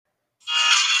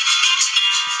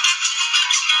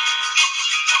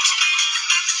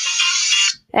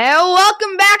And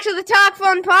welcome back to the Talk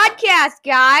Fun Podcast,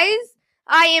 guys.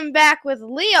 I am back with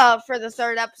Leah for the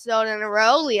third episode in a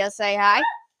row. Leah, say hi.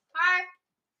 Hi.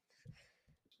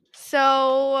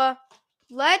 So,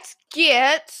 let's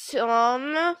get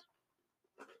some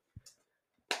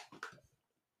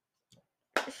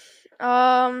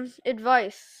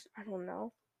advice. I don't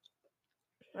know.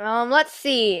 Let's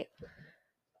see.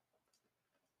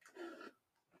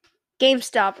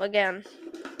 GameStop again.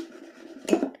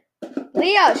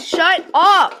 Leah, shut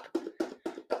up! Quit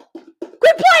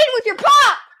playing with your pop!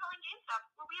 Calling GameStop,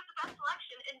 where we have the best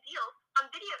selection and deals on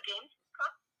video games.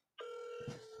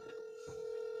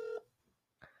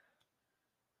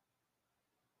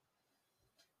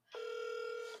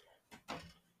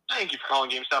 Thank you for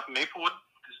calling GameStop in Maplewood.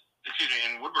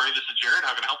 In Woodbury. This is Jared.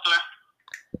 How can I help today?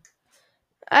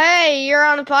 Hey, you're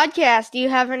on a podcast. Do you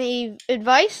have any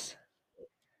advice?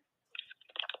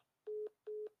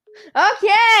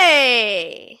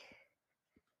 Okay.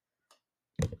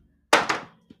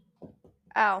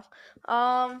 Ow.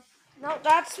 No,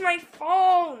 that's my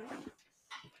phone.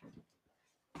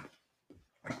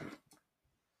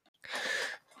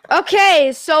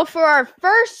 Okay, so for our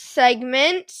first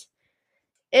segment,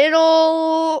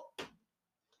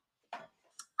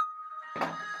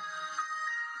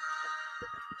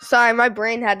 Sorry, my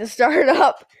brain had to start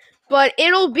up. But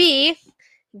it'll be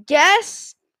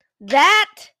Guess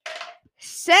That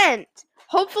Scent.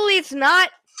 Hopefully it's not.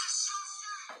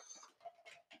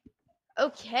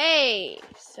 Okay,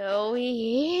 so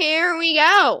here we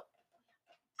go.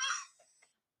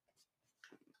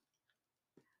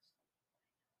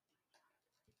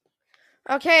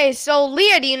 Okay, so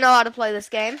Leah, do you know how to play this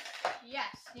game? Yes.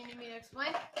 Do you need me to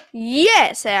explain?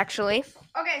 Yes, actually.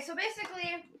 Okay, so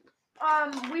basically,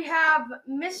 we have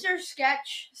Mr.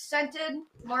 Sketch scented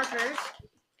markers,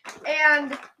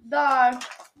 and one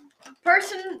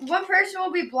person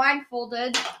will be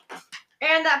blindfolded,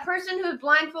 and that person who's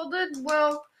blindfolded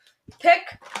will pick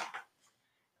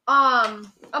a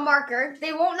marker.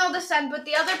 They won't know the scent, but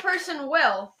the other person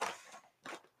will.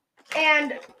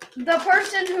 And the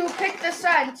person who picked the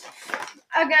scent,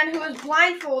 again, who is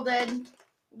blindfolded,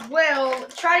 will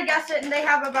try to guess it, and they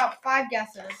have about 5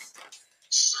 guesses.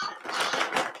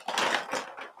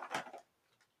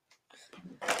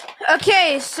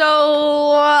 Okay,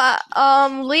 so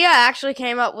Leah actually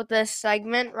came up with this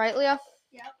segment, right, Leah?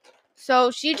 Yep.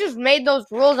 So she just made those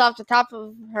rules off the top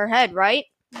of her head, right?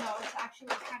 No, it's actually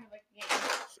kind of like a game.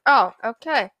 Oh,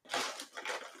 okay.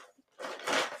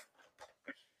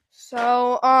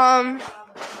 So,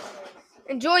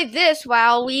 enjoy this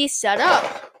while we set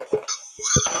up.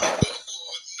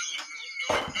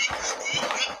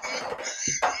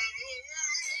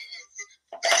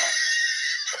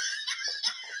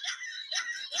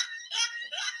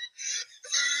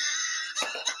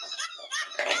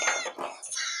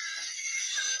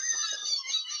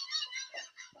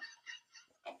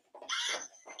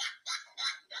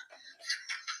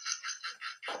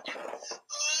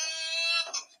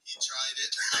 He tried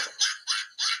it.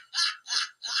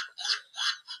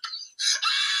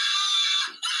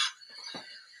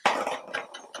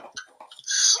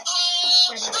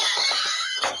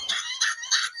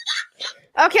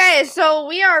 Okay, so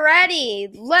we are ready.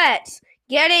 Let's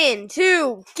get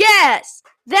into Guess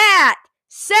That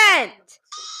Scent.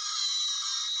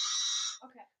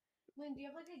 Okay. Lynn, do you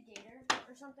have like a gator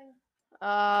or something?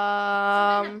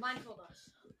 Um, Blindfold us.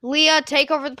 Leah, take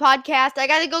over the podcast. I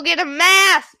gotta go get a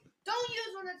mask. Don't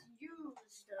use one that's used.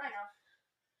 I know.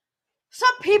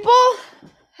 Sup, people?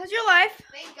 How's your life?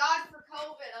 Thank God for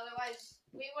COVID, otherwise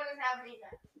we wouldn't have any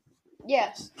masks.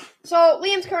 Yes. So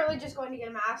Liam's currently just going to get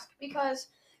a mask because.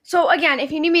 So again,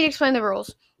 if you need me to explain the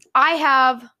rules,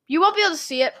 you won't be able to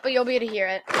see it, but you'll be able to hear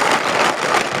it.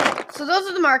 So those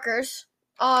are the markers.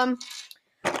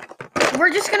 We're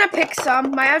just gonna pick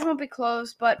some. My eyes won't be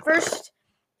closed, but first,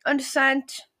 under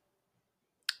scent.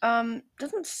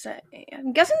 Doesn't say.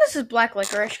 I'm guessing this is black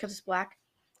licorice because it's black.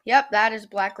 Yep, that is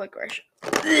black licorice.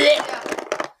 Yeah.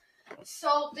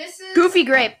 So this is Goofy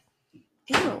grape.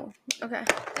 Ew. Okay.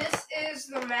 This is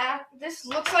the mask. This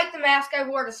looks like the mask I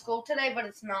wore to school today, but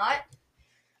it's not.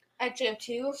 I actually have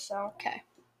 2, so. Okay.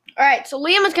 All right. So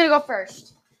Liam is gonna go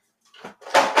first.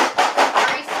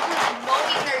 Alright, someone's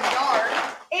mowing their yard.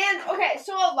 And okay,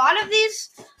 so a lot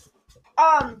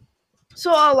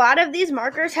of these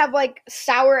markers have like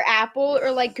sour apple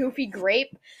or like goofy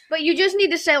grape, but you just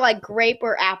need to say like grape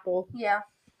or apple. Yeah.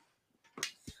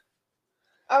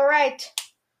 All right.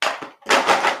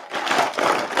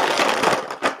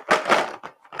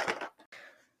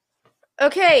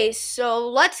 Okay, so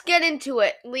let's get into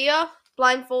it. Leah,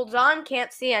 blindfolds on,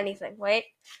 can't see anything. Wait.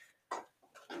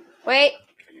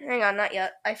 Hang on, not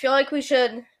yet. I feel like we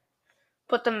should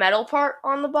put the metal part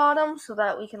on the bottom so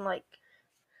that we can, like,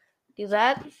 do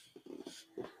that.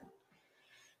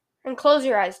 And close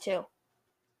your eyes, too.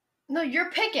 No, you're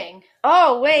picking.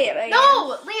 Oh, wait.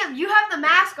 No, Liam, you have the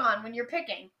mask on when you're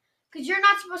picking. Because you're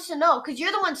not supposed to know. Because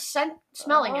you're the one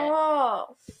smelling it.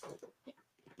 Oh.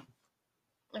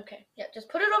 Okay, yeah, just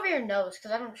put it over your nose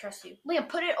because I don't trust you. Liam,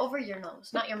 put it over your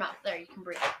nose, not your mouth. There, you can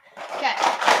breathe. Okay.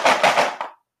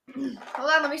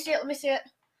 Hold on, let me see it.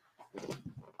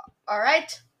 All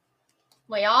right.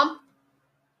 Liam.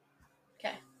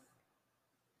 Okay.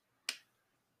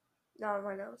 Not on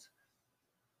my nose.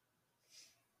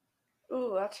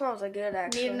 Ooh, that smells like good,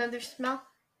 actually. Need another smell?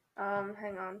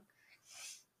 Hang on.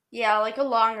 Yeah, like a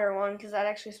longer one, because that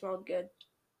actually smelled good.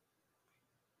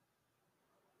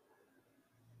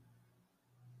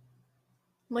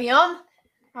 Liam?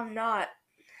 I'm not.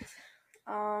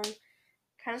 Kind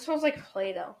of smells like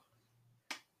Play-Doh.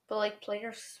 But, like,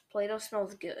 Play-Doh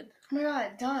smells good. Oh my god,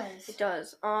 it does. It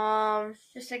does.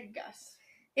 Just take a guess.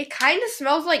 It kind of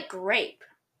smells like grape.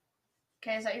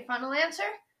 Okay, is that your final answer?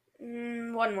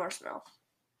 One more smell.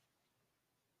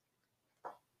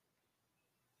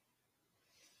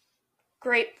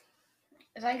 Grape.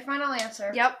 Is that your final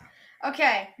answer? Yep.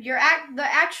 Okay, the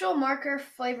actual marker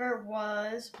flavor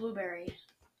was blueberry.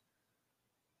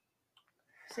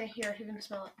 Say here, you can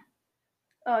smell it.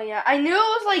 Oh, yeah. I knew it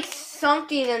was, like,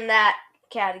 something in that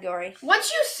category.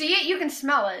 Once you see it, you can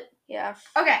smell it. Yeah.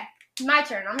 Okay, my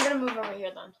turn. I'm gonna move over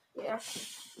here then. Yeah.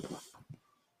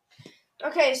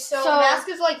 Okay, so mask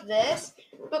is like this,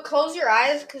 but close your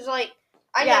eyes, because, like,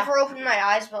 I never open my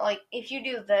eyes, but, like, if you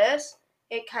do this,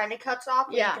 it kind of cuts off,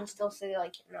 but you can still see,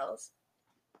 like, your nose.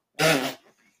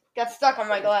 Got stuck on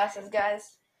my glasses,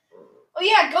 guys. Oh,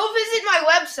 yeah, go visit my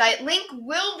website. Link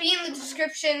will be in the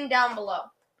description down below.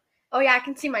 Oh yeah, I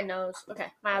can see my nose. Okay,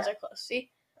 my eyes are closed.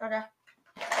 See? Okay.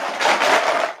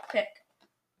 Pick.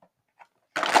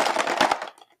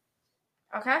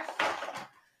 Okay.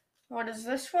 What is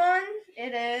this one?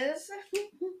 It is...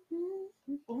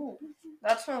 Ooh,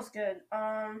 that smells good.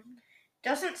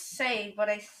 Doesn't say, but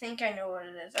I think I know what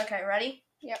it is. Okay, ready?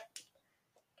 Yep.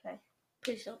 Okay.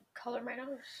 Please don't color my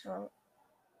nose. So,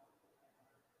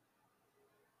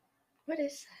 What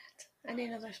is that? I need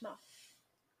another smell.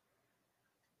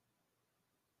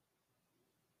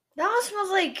 That one smells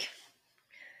like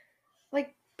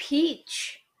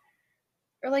peach.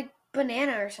 Or like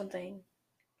banana or something.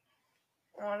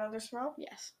 want another smell?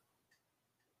 Yes.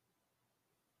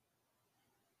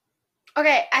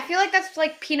 Okay, I feel like that's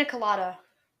like pina colada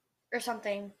or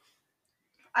something.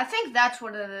 I think that's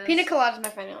what it is. Pina colada is my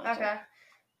final answer. Okay.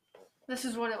 This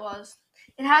is what it was.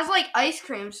 It has, like, ice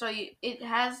cream, so it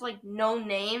has, like, no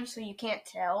name, so you can't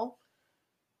tell.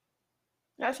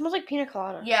 No, it smells like pina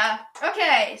colada. Yeah.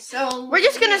 Okay, so... We're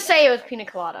just gonna say it was pina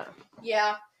colada.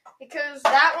 Yeah, because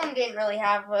that one didn't really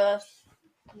have a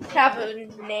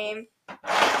name.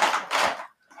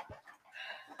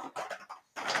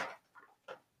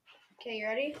 Okay, you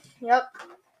ready? Yep.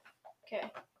 Okay.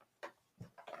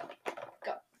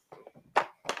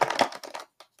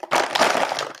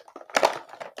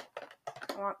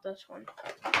 I want this one.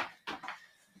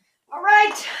 All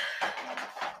right.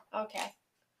 Okay.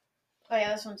 Oh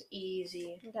yeah, this one's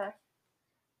easy. Okay.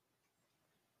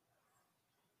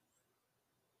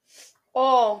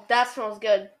 Oh, that smells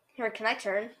good. Here, can I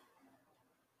turn?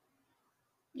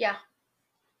 Yeah.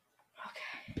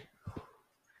 Okay.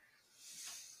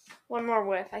 One more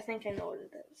whiff. I think I know what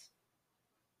it is.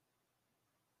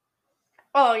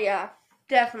 Oh, yeah.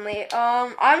 Definitely.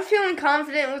 I'm feeling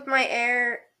confident with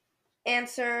my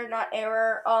answer, not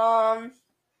error.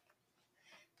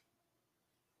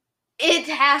 It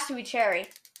has to be cherry.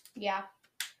 Yeah.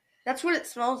 That's what it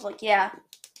smells like, yeah.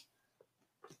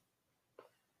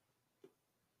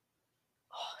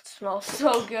 Oh, it smells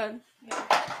so good.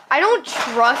 I don't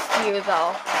trust you,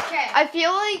 though. Okay. I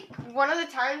feel like one of the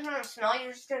times when I'm smelling,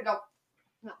 you're just gonna go,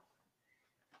 no.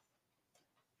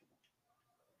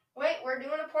 Wait, we're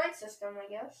doing a point system, I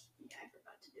guess. Yeah, I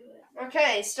forgot to do it.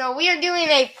 Okay, so we are doing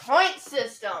a point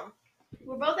system.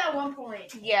 We're both at 1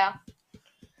 point. Yeah.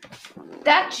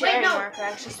 That cherry no. marker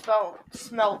actually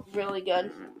smelled really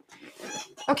good.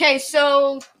 Okay,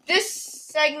 so this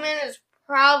segment is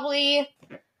probably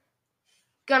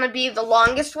gonna be the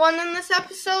longest one in this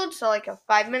episode, so like a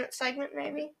 5-minute segment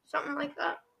maybe, something like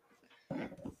that.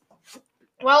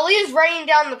 Well, Leah's writing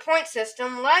down the point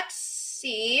system. Let's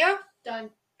see.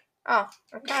 Done. Oh,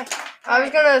 okay. I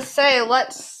was gonna say,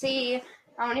 let's see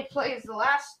how many plays the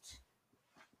last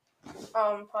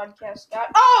podcast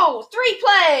got. Oh, 3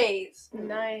 plays!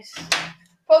 Nice.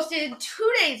 Posted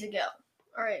 2 days ago.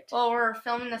 All right. Well, we're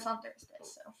filming this on Thursday,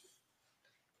 so.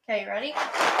 Okay, you ready?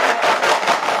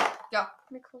 Go.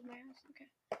 Let me close my eyes. Okay.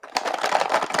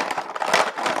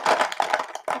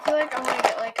 I feel like I want to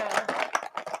get like a.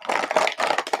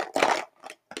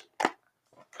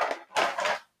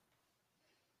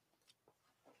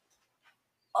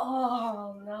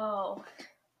 Oh no.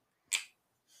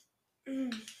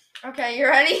 Okay, you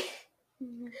ready?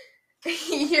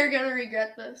 You're gonna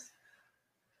regret this.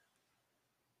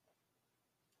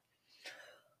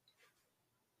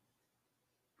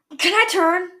 Can I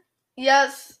turn?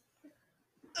 Yes.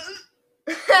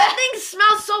 That thing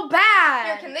smells so bad.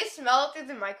 Here, can they smell it through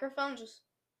the microphone? Just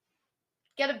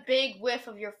get a big whiff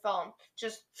of your phone.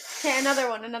 Just. Okay, another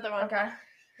one. Okay.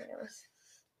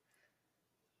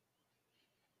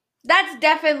 That's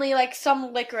definitely like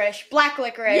some licorice, black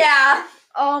licorice. Yeah.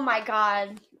 Oh my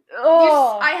god.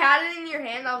 Oh. I had it in your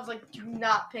hand. I was like, do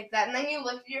not pick that. And then you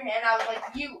lifted your hand. I was like,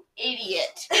 you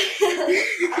idiot.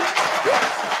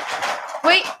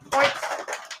 Wait.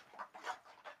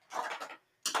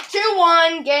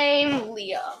 2-1 game,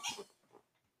 Leah.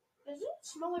 Does it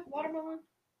smell like watermelon?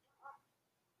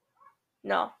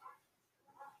 No.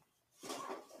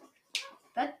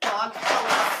 That dog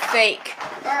Fake.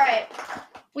 Alright.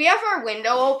 We have our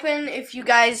window open if you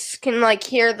guys can like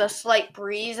hear the slight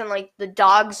breeze and like the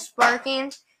dogs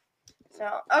barking.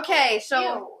 So okay,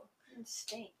 so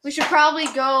we should probably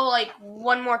go like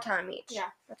one more time each. Yeah.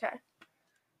 Okay.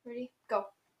 Ready? Go.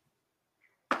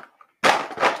 Oh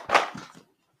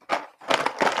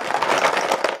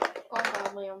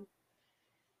god, Liam.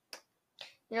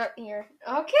 You know, here.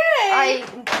 Okay. I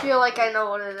feel like I know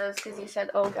what it is because you said,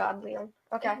 "Oh God, Liam."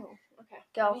 Okay. Ew. Okay.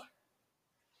 Go. Ready?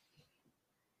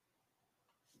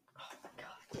 Oh my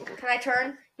God. Can I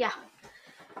turn? Yeah.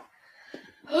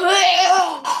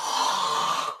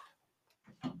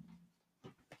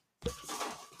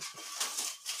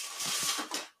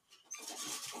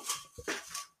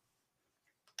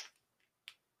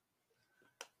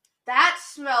 That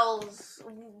smells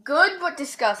good but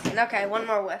disgusting. Okay, one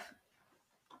more whiff.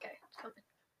 Okay, it's coming.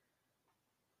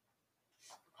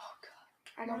 Oh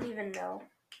God, I don't even know.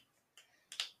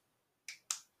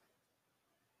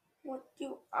 What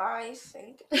do I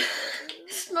think? It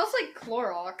smells like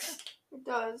Clorox. It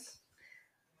does.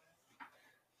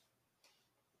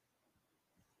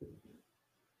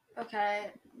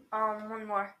 Okay, one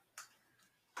more.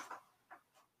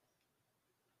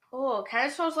 Oh, kind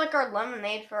of smells like our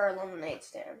lemonade for our lemonade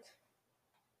stand.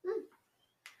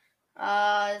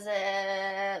 Is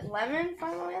it lemon?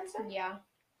 Final answer? Yeah.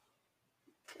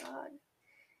 God.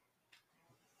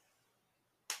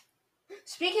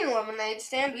 Speaking of lemonade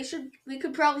stand, we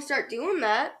could probably start doing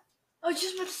that. I was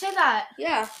just about to say that.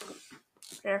 Yeah.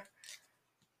 Here.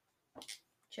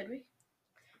 Should we?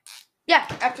 Yeah,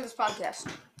 after this podcast.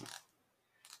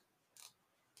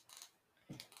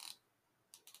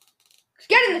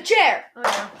 Get in the chair. Oh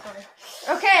yeah. Sorry.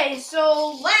 Okay,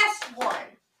 so last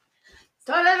one.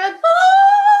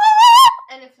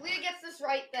 And if Leah gets this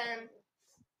right, then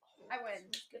I win.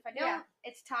 If I don't, Yeah.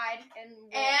 it's tied and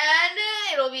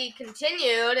it'll be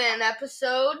continued in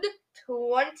episode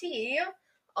 20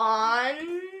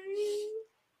 on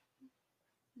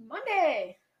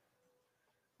Monday.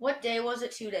 What day was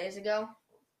it 2 days ago?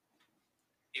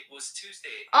 It was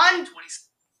Tuesday. On 20.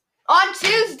 On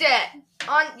Tuesday.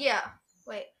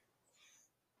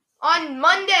 On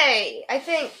Monday, I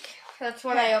think. That's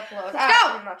when I upload. Let's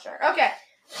go. I'm not sure. Okay.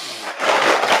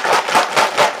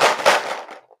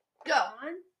 Go.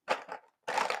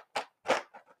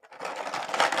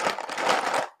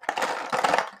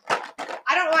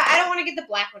 I don't want to get the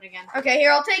black one again. Okay,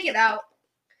 here, I'll take it out.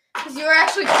 Because you were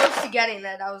actually close to getting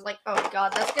it. I was like, oh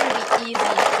God, that's going to be easy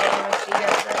if she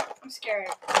gets it. I'm scared.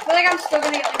 I feel like I'm still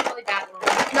going to get like a really bad one.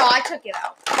 No, I took it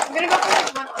out. I'm going to go for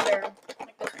like one under.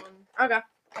 Like this one. Okay.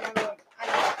 I don't know.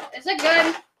 Is it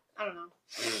good? I don't know.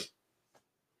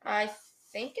 I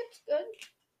think it's good.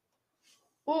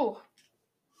 Ooh.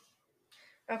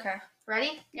 Okay.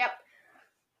 Ready? Yep.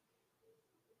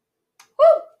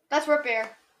 Woo! That's root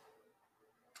beer.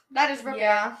 That is root beer.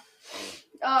 Yeah.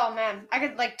 Oh man, I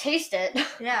could like taste it.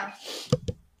 Yeah.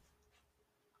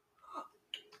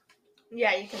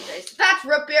 Yeah, you can taste it. That's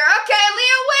root beer. Okay,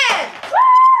 Leah wins!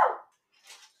 Woo!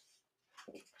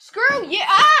 Screw you!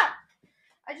 Ah!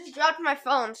 I just dropped my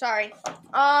phone. Sorry.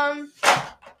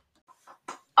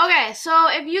 Okay, so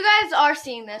if you guys are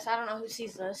seeing this, I don't know who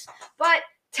sees this, but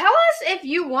tell us if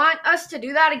you want us to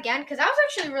do that again, because that was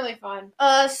actually really fun.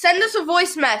 Send us a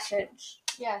voice message.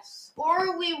 Yes.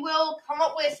 Or we will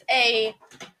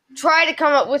try to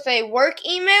come up with a work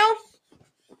email.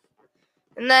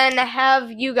 and then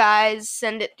have you guys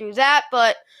send it through that.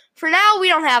 But for now, we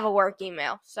don't have a work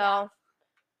email. So,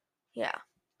 yeah.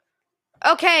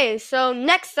 Okay, so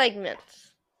next segment.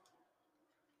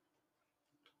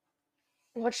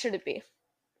 What should it be?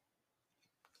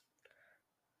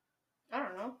 I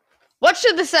don't know. What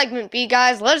should the segment be,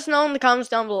 guys? Let us know in the comments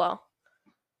down below.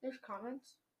 There's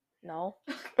comments. No.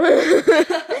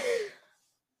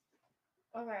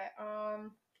 Okay.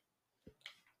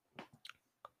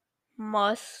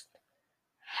 Must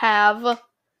have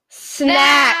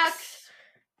snacks.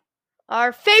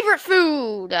 Our favorite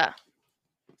food.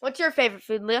 What's your favorite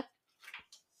food, Leah?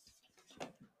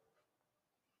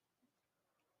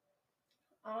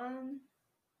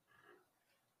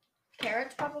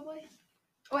 Carrots probably.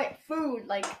 Wait, food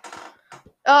like.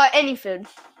 Any food.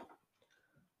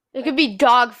 It could be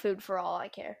dog food for all I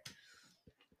care.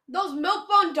 Those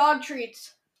Milk-Bone dog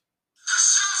treats.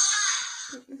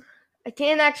 I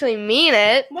can't actually mean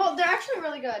it. Well, they're actually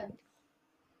really good.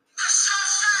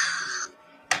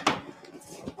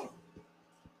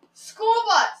 School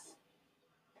bus.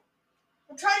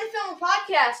 I'm trying to film a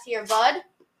podcast here, bud.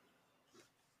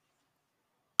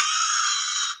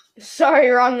 Sorry,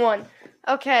 wrong one.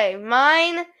 Okay,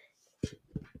 mine.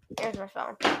 Here's my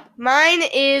phone. Mine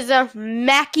is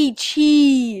mac and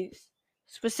cheese.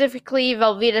 Specifically,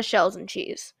 Velveeta shells and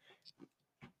cheese.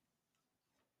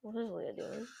 What is Leah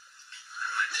doing?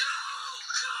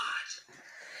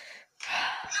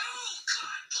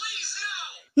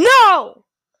 No!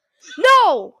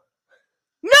 No!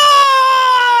 No!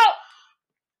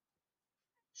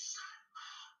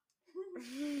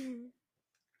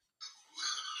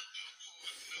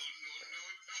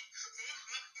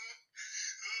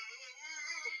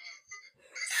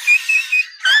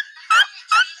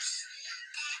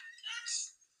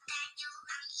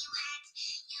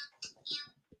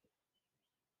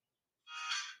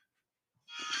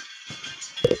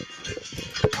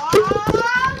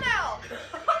 Oh no!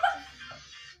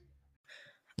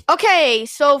 Okay,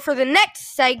 so for the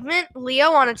next segment, Leah,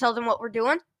 want to tell them what we're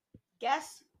doing?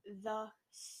 Guess the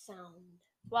sound.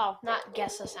 Well, not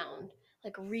guess the sound.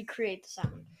 Like recreate the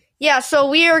sound. Yeah, so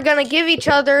we are going to give each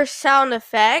other sound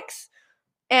effects,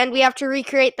 and we have to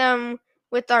recreate them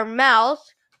with our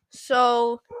mouth.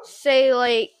 So, say,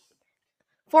 like,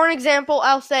 for an example,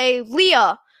 I'll say,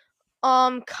 Leah,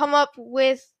 come up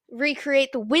with,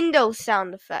 recreate the Windows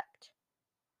sound effect.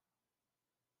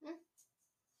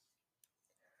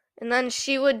 And then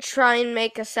she would try and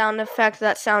make a sound effect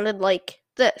that sounded like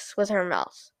this with her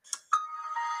mouth.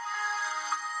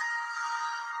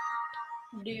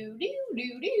 Do do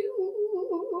do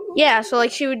do. Yeah, so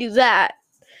like she would do that.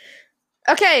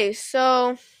 Okay,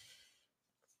 so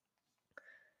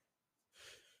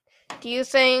do you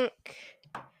think?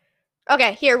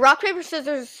 Okay, here, rock, paper,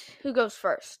 scissors. Who goes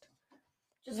first?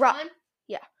 Just Rock. one.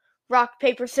 Rock,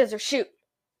 paper, scissors, shoot.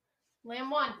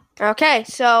 Lamb one. Okay,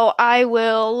 so I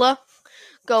will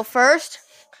go first.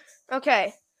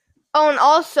 Okay. Oh, and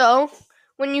also,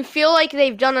 when you feel like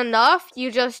they've done enough, you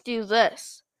just do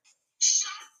this.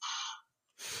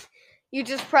 You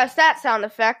just press that sound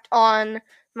effect on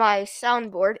my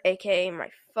soundboard, aka my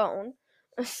phone.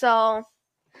 So,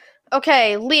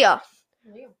 okay, Leah.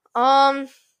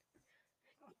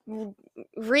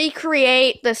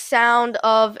 Recreate the sound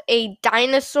of a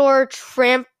dinosaur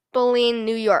trampling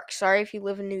New York. Sorry if you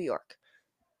live in New York.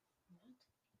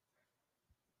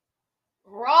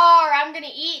 Roar! I'm gonna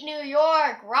eat New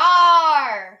York.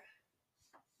 Roar!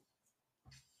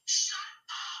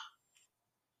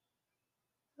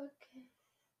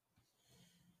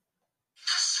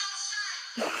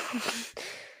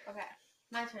 Okay,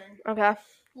 my turn. Okay.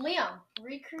 Liam,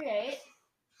 recreate.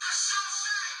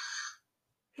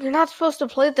 You're not supposed to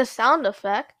play the sound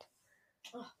effect.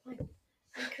 Oh,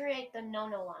 recreate the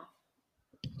no-no laugh.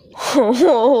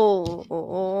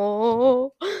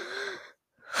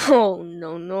 Oh,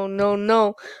 no, no, no,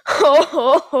 no.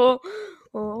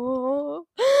 Oh.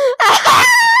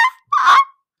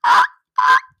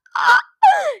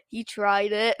 He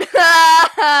tried it.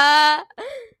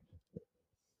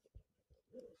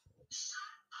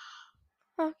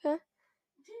 Okay.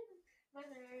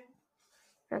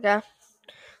 Okay.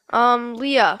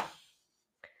 Leah.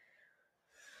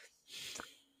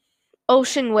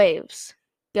 Ocean waves.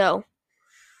 Go.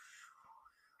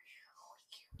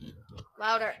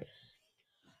 Louder.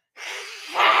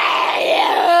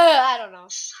 I don't know.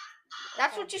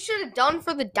 That's what you should have done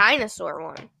for the dinosaur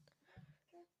one.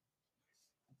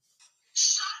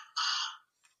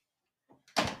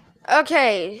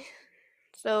 Okay.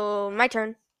 So, my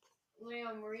turn.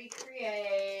 Liam,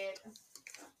 recreate.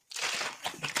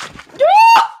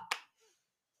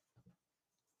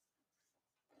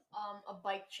 A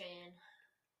bike chain.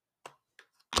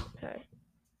 Okay.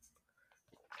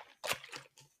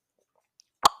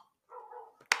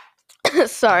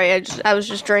 Sorry, I was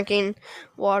just drinking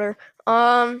water.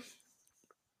 A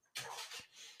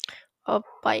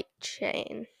bike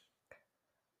chain.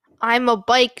 I'm a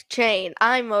bike chain.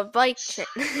 I'm a bike chain.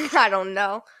 I don't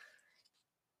know.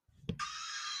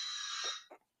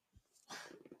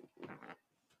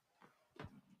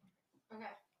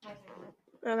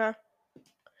 Okay.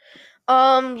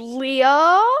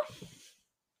 Leah.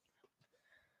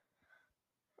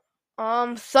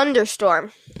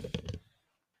 Thunderstorm.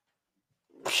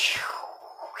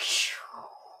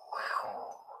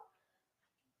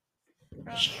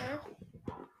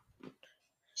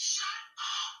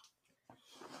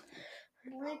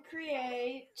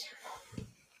 Recreate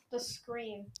the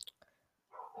scream.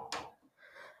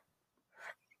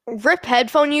 RIP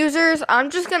headphone users, I'm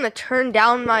just gonna turn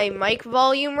down my mic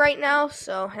volume right now,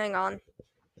 so hang on.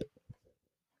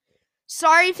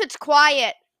 Sorry if it's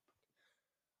quiet.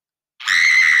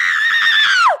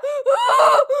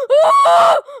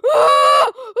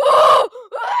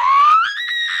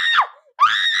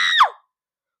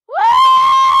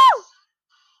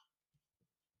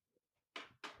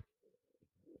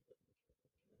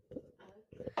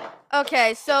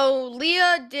 Okay, so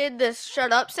Leah did this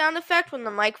shut up sound effect when the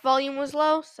mic volume was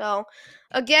low. So,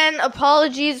 again,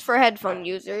 apologies for headphone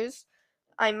users.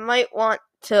 I might want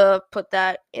to put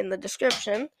that in the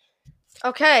description.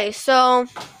 Okay, so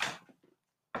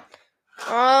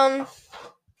Let's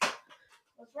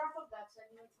wrap up that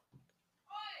segment.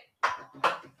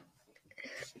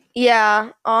 yeah,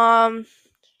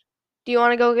 do you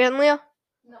want to go again, Leah?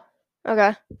 No.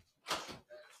 Okay.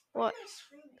 What?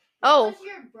 Oh. Where's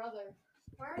your brother?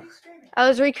 Why are you screaming? I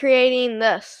was recreating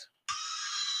this.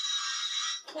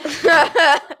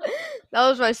 That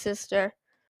was my sister.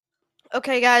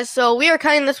 Okay, guys, so we are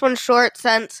cutting this one short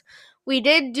since we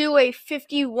did do a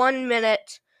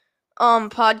 51-minute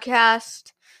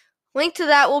podcast. Link to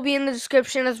that will be in the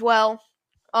description as well.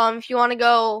 If you want to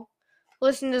go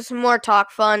listen to some more talk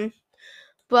fun.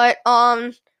 But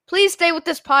please stay with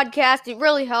this podcast. It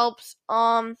really helps.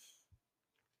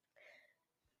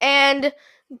 And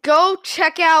go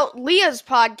check out Leah's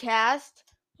podcast.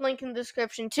 Link in the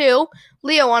description too.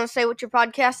 Leah, want to say what your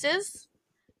podcast is?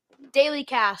 Daily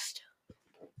Cast.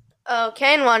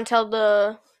 Okay, and want to tell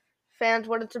the fans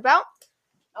what it's about?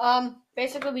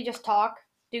 Basically we just talk,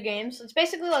 do games. It's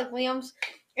basically like Liam's.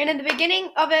 And in the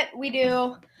beginning of it,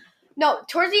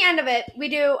 towards the end of it, we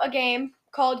do a game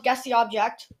called Guess the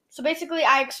Object. So basically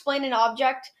I explain an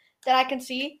object that I can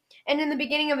see. And in the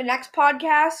beginning of the next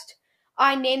podcast,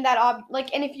 I name that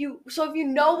and if you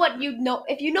know what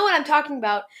I'm talking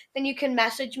about, then you can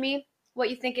message me what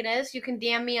you think it is. You can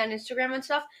DM me on Instagram and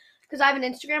stuff, because I have an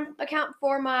Instagram account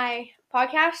for my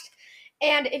podcast.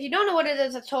 And if you don't know what it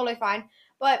is, that's totally fine.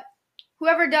 But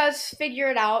whoever does figure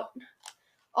it out,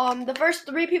 the first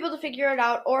 3 people to figure it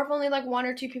out, or if only like 1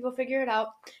 or 2 people figure it out,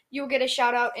 you will get a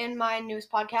shout out in my news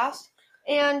podcast.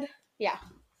 And yeah.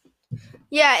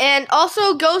 Yeah, and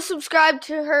also go subscribe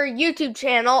to her YouTube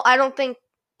channel. Do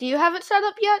you have it set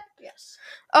up yet? Yes.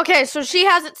 Okay, so she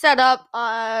has it set up.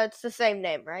 It's the same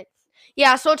name, right?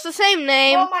 Yeah, so it's the same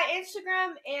name. Well, my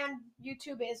Instagram and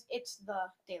YouTube it's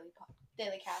the Daily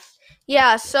Cast.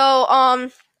 Yeah, so I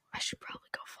should probably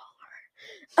go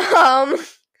follow her.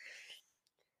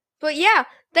 But yeah,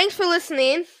 thanks for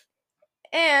listening.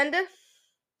 And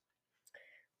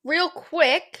real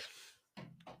quick,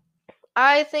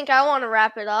 I think I want to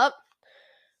wrap it up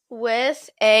with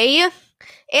a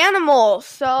animal.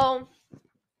 So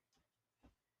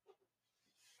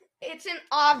it's an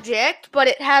object, but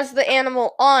it has the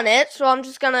animal on it. So I'm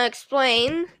just going to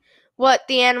explain what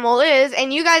the animal is.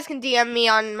 And you guys can DM me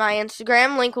on my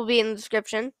Instagram. Link will be in the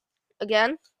description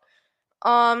again.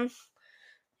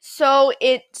 So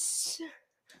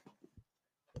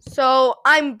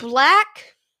I'm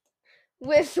black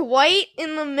with white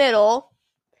in the middle.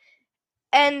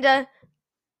 And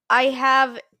I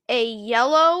have a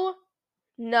yellow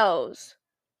nose.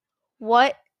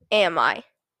 What am I?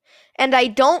 And I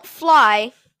don't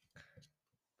fly,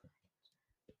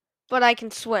 but I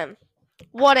can swim.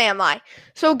 What am I?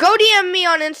 So go DM me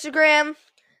on Instagram.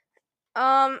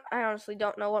 I honestly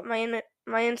don't know what my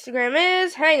Instagram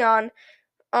is. Hang on.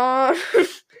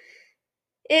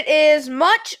 It is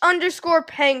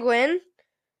much_penguin.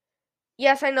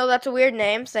 Yes, I know that's a weird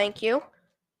name. Thank you.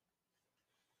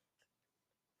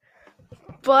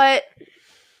 But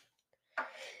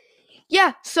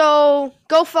yeah, so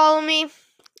go follow me,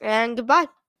 and goodbye.